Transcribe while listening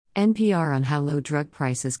NPR on how low drug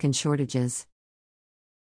prices can shortages.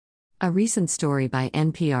 A recent story by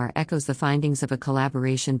NPR echoes the findings of a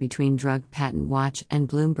collaboration between DrugPatentWatch and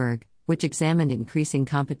Bloomberg, which examined increasing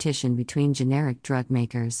competition between generic drug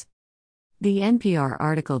makers. The NPR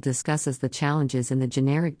article discusses the challenges in the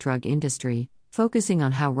generic drug industry, focusing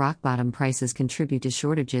on how rock-bottom prices contribute to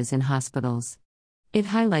shortages in hospitals. It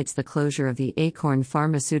highlights the closure of the Acorn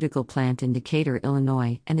pharmaceutical plant in Decatur,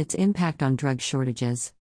 Illinois, and its impact on drug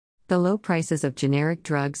shortages. The low prices of generic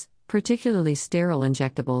drugs, particularly sterile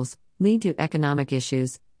injectables, lead to economic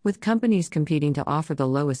issues, with companies competing to offer the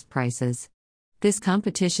lowest prices. This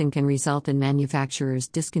competition can result in manufacturers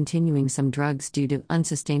discontinuing some drugs due to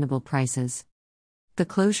unsustainable prices. The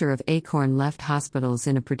closure of Acorn left hospitals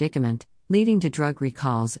in a predicament, leading to drug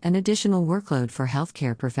recalls and additional workload for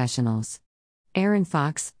healthcare professionals. Erin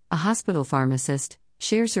Fox, a hospital pharmacist,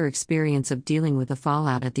 shares her experience of dealing with the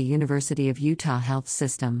fallout at the University of Utah health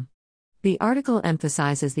system. The article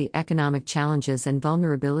emphasizes the economic challenges and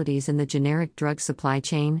vulnerabilities in the generic drug supply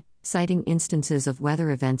chain, citing instances of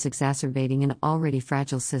weather events exacerbating an already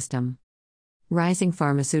fragile system. Rising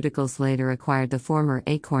Pharmaceuticals later acquired the former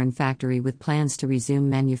Acorn factory with plans to resume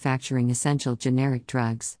manufacturing essential generic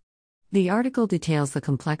drugs. The article details the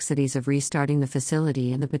complexities of restarting the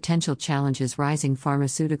facility and the potential challenges Rising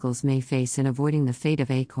Pharmaceuticals may face in avoiding the fate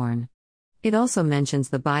of Acorn. It also mentions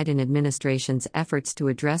the Biden administration's efforts to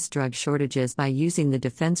address drug shortages by using the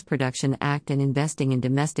Defense Production Act and investing in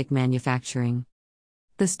domestic manufacturing.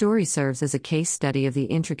 The story serves as a case study of the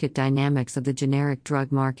intricate dynamics of the generic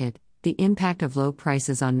drug market, the impact of low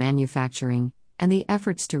prices on manufacturing, and the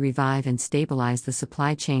efforts to revive and stabilize the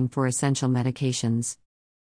supply chain for essential medications.